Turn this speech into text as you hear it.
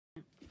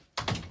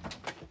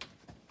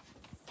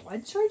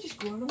Why'd Surae just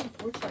go out on the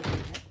porch like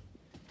that?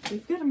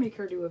 We've got to make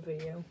her do a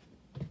video.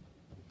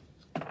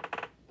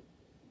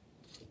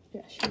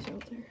 Yeah, she's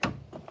out there.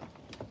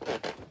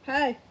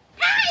 Hey.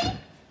 Hi!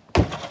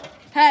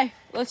 Hey,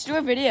 let's do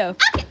a video.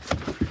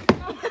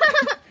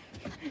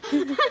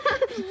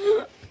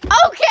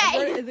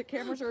 Okay! The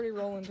camera's already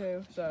rolling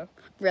too, so.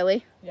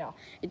 Really? Yeah.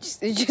 It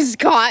just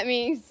caught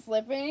me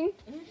slipping.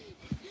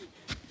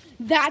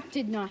 That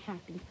did not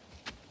happen.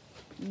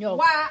 No.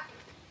 Wow.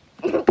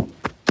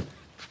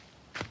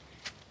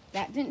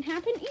 That didn't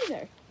happen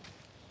either.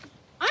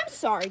 I'm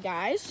sorry,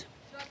 guys.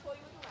 Should I pull you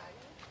with the wagon?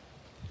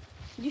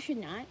 You should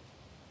not.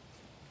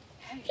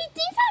 Hey. He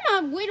thinks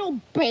I'm a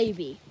little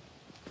baby.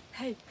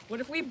 Hey,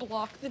 what if we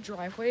block the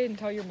driveway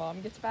until your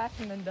mom gets back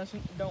and then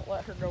don't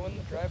let her go in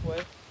the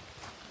driveway?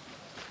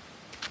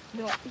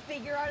 They'll have to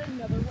figure out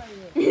another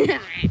way.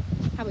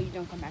 How about you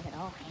don't come back at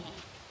all?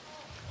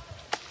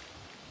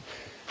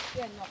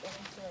 Yeah, not when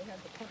Surae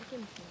had the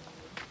pumpkin.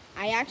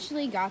 I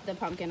actually got the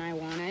pumpkin I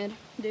wanted,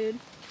 dude.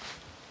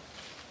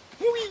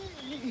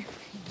 Whee!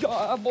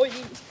 Yeah, boy.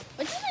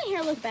 Which does my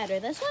hair look better,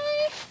 this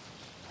way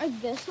or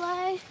this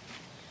way?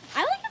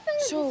 I like it better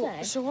this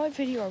way. So what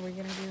video are we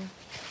gonna do?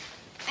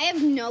 I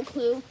have no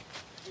clue.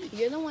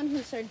 You're the one who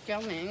started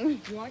filming.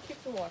 Do you want to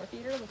keep the water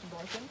heater that's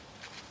broken?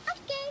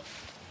 Okay.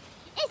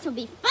 This will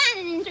be fun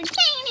and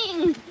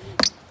entertaining.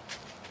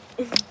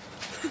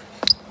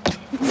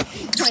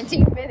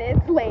 20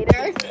 minutes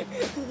later.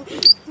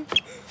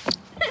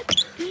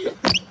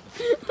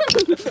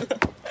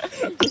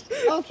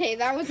 Okay,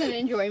 that was an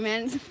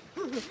enjoyment.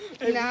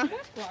 Hey, Nah.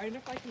 that's fine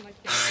if I can like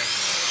get it.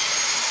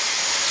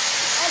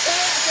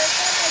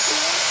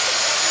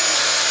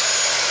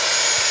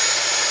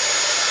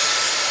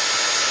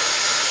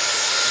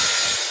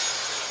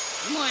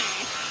 Okay.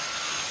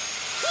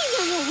 He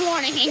doesn't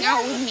want to hang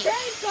out with me.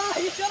 Chainsaw,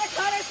 he's gonna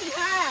cut us in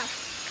half.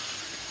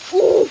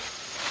 Ooh,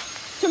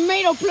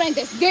 tomato plant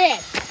is dead.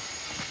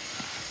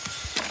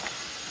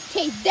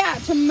 Take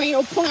that,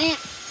 tomato plant.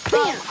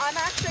 Bam. I'm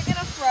actually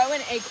gonna throw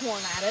an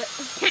acorn at it.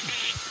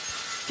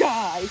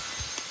 Guys.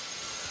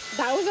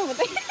 That was over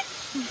there.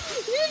 You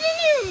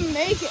didn't even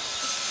make it.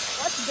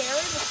 Let's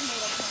bury the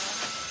tomato plant.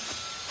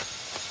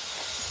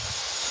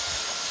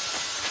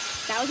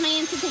 That was my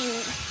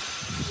entertainment.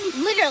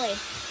 Literally.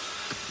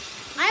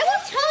 I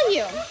will tell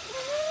you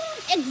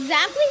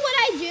exactly what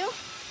I do.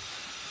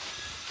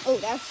 Oh,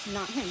 that's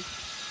not him.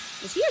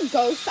 Is he a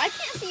ghost? I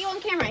can't see you on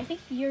camera. I think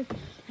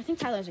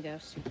Tyler's a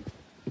ghost.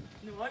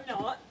 No, I'm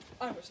not.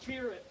 I'm a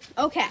spirit.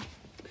 Okay.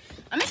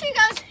 I'm gonna show you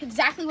guys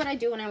exactly what I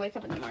do when I wake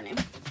up in the morning.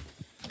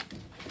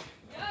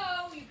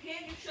 No, you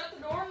can't just shut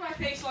the door in my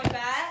face like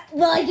that.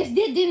 Well, I just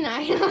did, didn't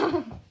I?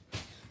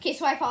 Okay,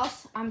 so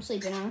I'm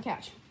sleeping on the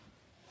couch.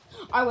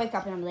 I wake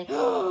up and I'm like,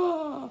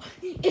 oh,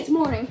 it's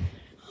morning.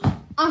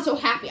 I'm so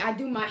happy. I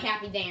do my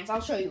happy dance.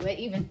 I'll show you it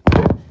even.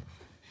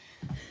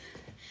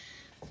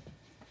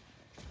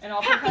 And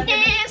I'll Happy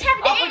pretend dance,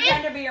 I'll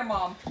pretend to be your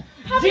mom.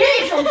 Happy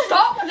Jesus,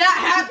 stop with that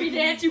happy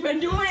dance. You've been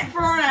doing it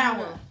for an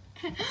hour.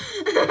 Okay,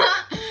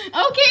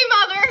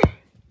 Mother.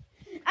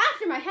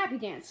 After my happy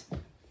dance,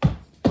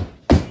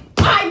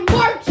 I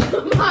march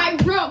to my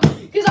room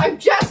because I'm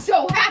just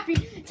so happy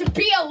to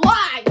be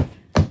alive.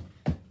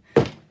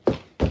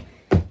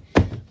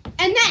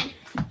 And then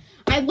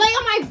I lay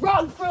on my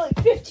rug for like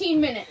 15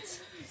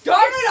 minutes. Darn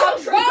it, I'm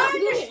trying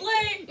to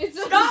sleep.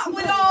 Stop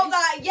with all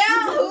that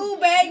yahoo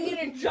banging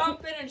and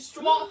jumping and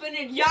swapping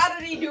and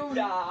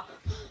yada-dee-doo-dah.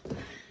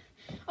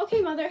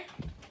 Okay, Mother.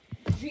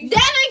 Jesus.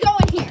 Then I go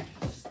in here.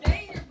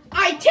 Stay in your...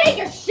 I take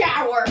a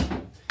shower.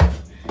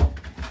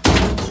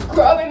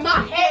 Scrubbing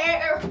my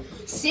hair.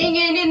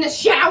 Singing in the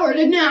shower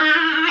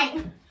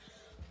tonight.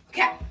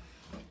 Okay.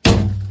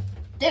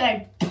 Then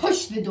I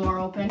push the door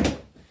open.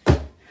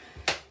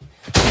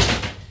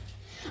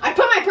 I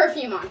put my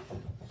perfume on.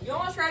 You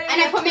almost ready to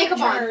And I get put to makeup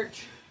on.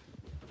 church.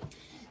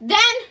 Then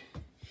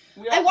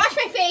I wash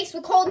my face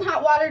with cold and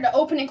hot water to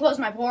open and close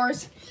my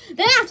pores.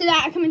 Then after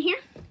that, I come in here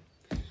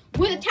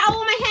with a towel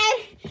on my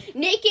head,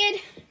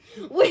 naked,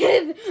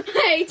 with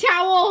a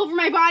towel over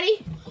my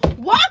body,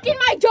 walk in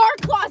my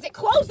dark closet,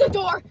 close the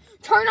door,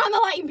 turn on the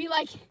light, and be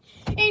like,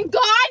 and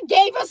God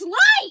gave us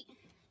light.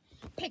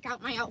 Pick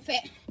out my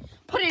outfit,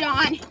 put it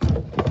on.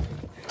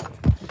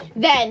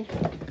 Then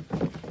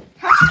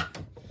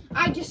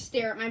I just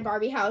stare at my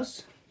Barbie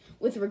house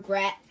with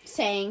regret,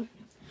 saying,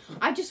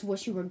 I just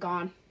wish you were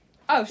gone.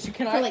 Oh, so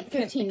can For I like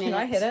 15 Can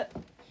I minutes. hit it?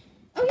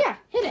 Oh yeah,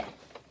 hit it.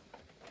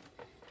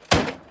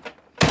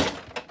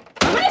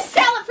 I'm gonna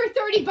sell it for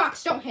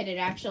 $30. Don't hit it,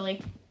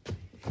 actually.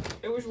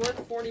 It was worth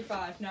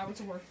 45. Now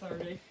it's worth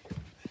 30.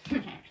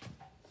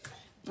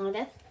 Well,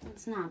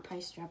 that's not a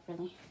price drop,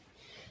 really.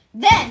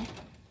 Then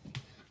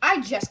I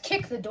just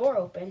kick the door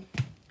open.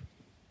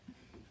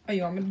 Oh,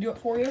 you want me to do it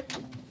for you?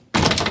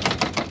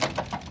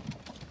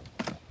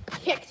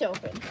 Kicked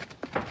open.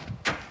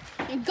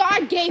 And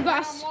God gave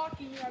us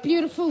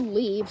beautiful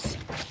leaves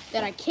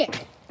that I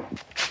kick.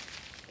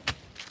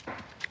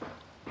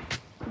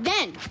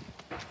 Then,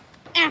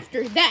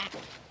 after that,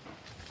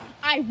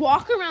 I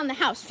walk around the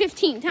house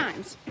 15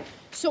 times.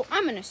 So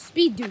I'm gonna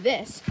speed do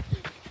this.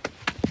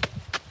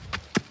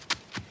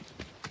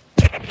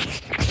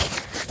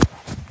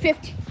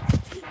 15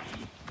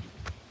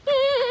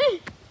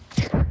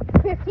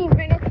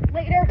 minutes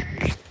later.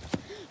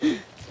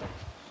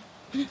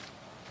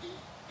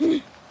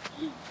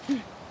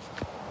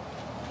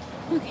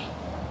 Okay.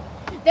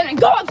 Then I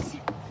go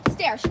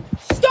upstairs.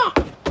 Stop!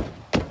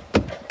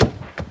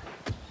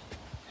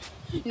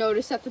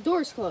 Notice that the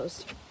door's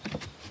closed.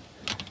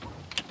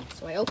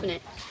 So I open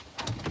it.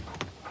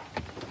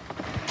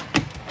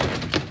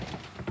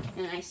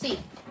 And I see.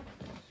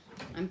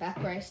 I'm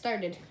back where I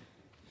started.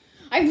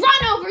 I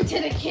run over to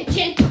the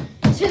kitchen,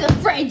 to the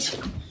fridge,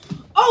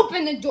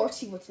 open the door,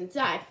 see what's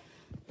inside.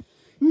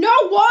 No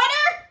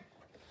water?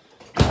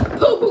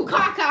 Poo-poo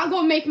caca, I'll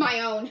go make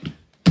my own.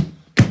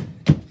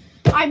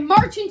 I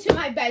march into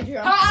my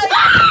bedroom.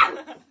 Ah!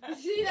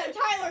 See that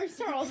Tyler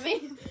startled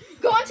me.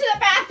 Go into the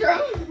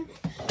bathroom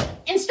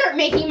and start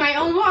making my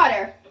own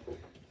water.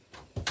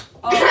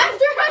 After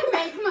I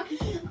make my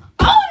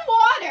own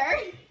water,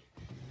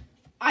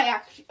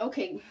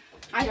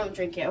 I don't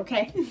drink it,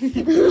 okay?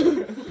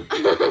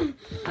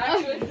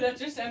 Actually, that's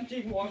just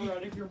emptying water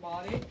out of your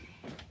body.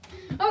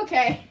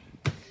 Okay.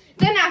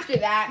 Then after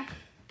that,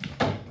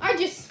 I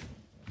just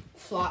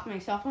flop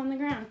myself on the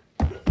ground.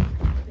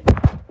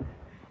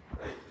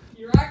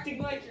 You're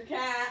acting like your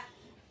cat.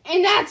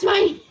 And that's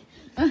and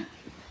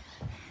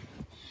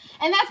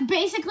that's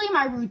basically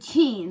my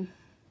routine.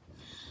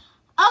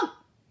 Oh,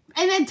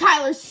 and then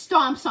Tyler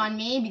stomps on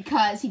me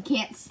because he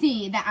can't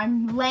see that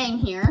I'm laying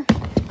here.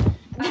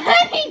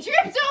 Then he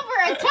trips over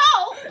a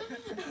toe.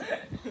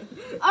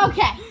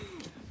 Okay.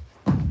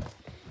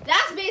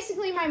 That's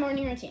basically my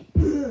morning routine.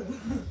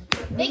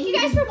 Thank you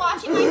guys for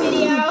watching my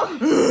video.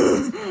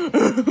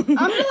 I'm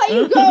gonna let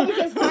you go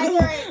because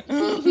Tyler,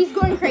 he's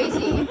going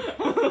crazy. So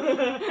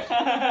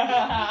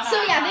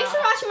yeah, thanks for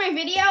watching my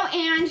video,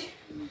 and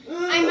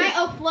I might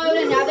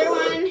upload another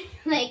one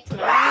like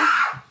tomorrow.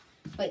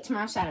 Wait,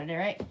 tomorrow's Saturday,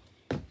 right?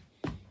 No,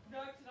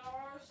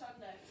 tomorrow's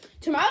Sunday.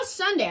 Tomorrow's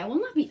Sunday. I will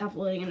not be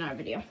uploading another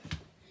video.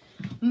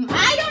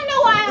 I don't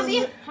know why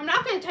I'm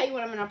not going to tell you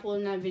when I'm going to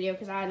upload another video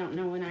because I don't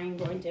know when I am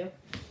going to.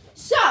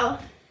 So,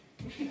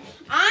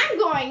 I'm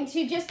going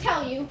to just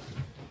tell you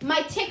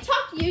my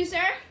TikTok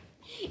user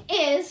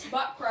is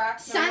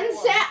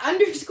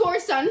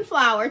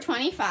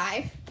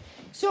sunset_sunflower25.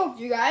 So,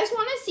 if you guys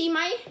want to see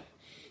my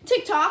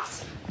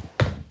TikToks,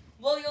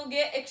 well, you'll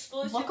get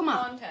exclusive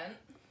content.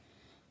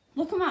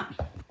 Look them up.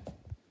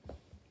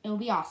 It'll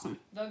be awesome.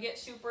 They'll get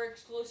super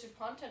exclusive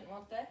content,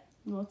 won't they?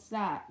 What's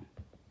that?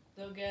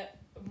 They'll get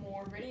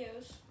more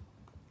videos.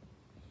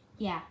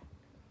 Yeah.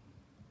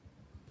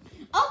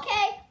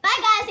 Okay. Bye,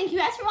 guys. Thank you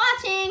guys for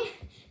watching.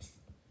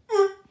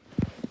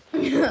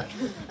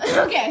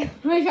 Okay.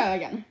 Let me try that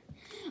again.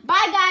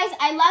 Bye, guys.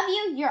 I love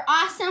you. You're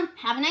awesome.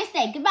 Have a nice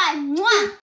day. Goodbye. Mwah.